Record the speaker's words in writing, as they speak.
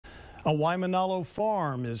A Waimanalo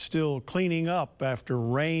farm is still cleaning up after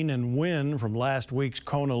rain and wind from last week's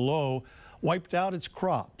Kona low wiped out its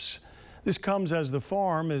crops. This comes as the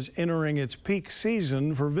farm is entering its peak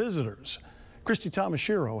season for visitors. Christy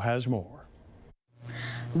Tomashiro has more.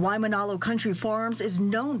 Waimanalo Country Farms is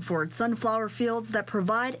known for its sunflower fields that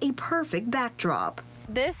provide a perfect backdrop.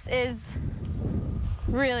 This is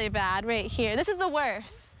really bad right here. This is the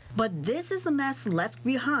worst. But this is the mess left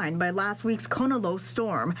behind by last week's Kona low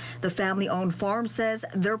storm. The family-owned farm says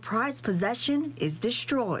their prized possession is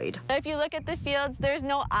destroyed. If you look at the fields, there's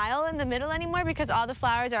no aisle in the middle anymore because all the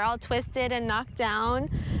flowers are all twisted and knocked down.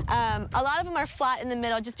 A lot of them are flat in the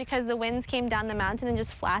middle just because the winds came down the mountain and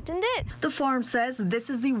just flattened it. The farm says this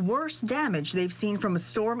is the worst damage they've seen from a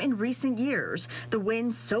storm in recent years. The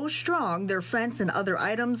wind so strong, their fence and other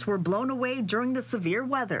items were blown away during the severe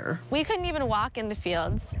weather. We couldn't even walk in the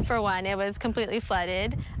fields. For one, it was completely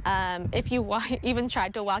flooded. If you even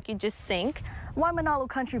tried to walk, you'd just sink. Waimanalo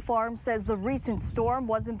Country Farms says the recent storm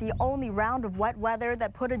wasn't the only round of wet weather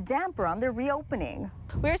that put a damper on their reopening.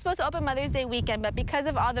 We were supposed to open Mother's Day weekend, but because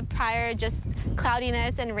of all the prior just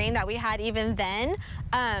cloudiness and rain that we had even then,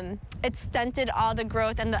 it stunted all the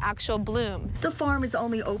growth and the actual bloom. The farm is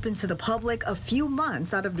only open to the public a few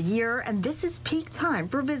months out of the year, and this is peak time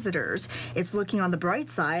for visitors. It's looking on the bright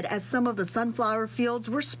side as some of the sunflower fields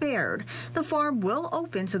were spared. The farm will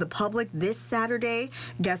open to the public this Saturday.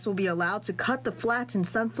 Guests will be allowed to cut the flattened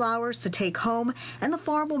sunflowers to take home, and the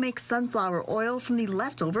farm will make sunflower oil from the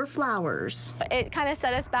leftover flowers. It kind of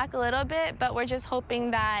set us back a little bit, but we're just hoping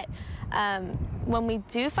that when we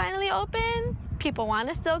do finally open, people want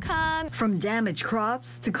to still come. From damaged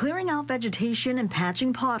crops to clearing out vegetation and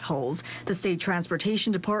patching potholes, the State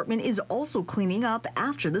Transportation Department is also cleaning up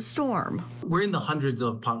after the storm. We're in the hundreds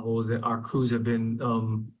of potholes that our crews have been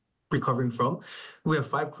recovering from. We have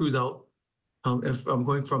 5 crews out. If I'm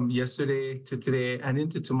going from yesterday to today and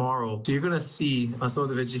into tomorrow. So you're going to see some of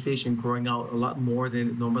the vegetation growing out a lot more than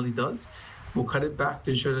it normally does. We'll cut it back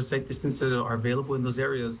to ensure the site distances are available in those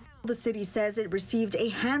areas. The city says it received a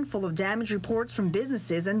handful of damage reports from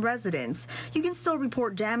businesses and residents. You can still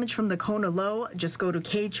report damage from the Kona low. Just go to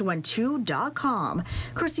KH12.com.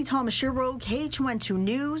 Christy Tomashiro, KH12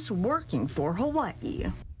 News, working for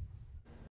Hawaii.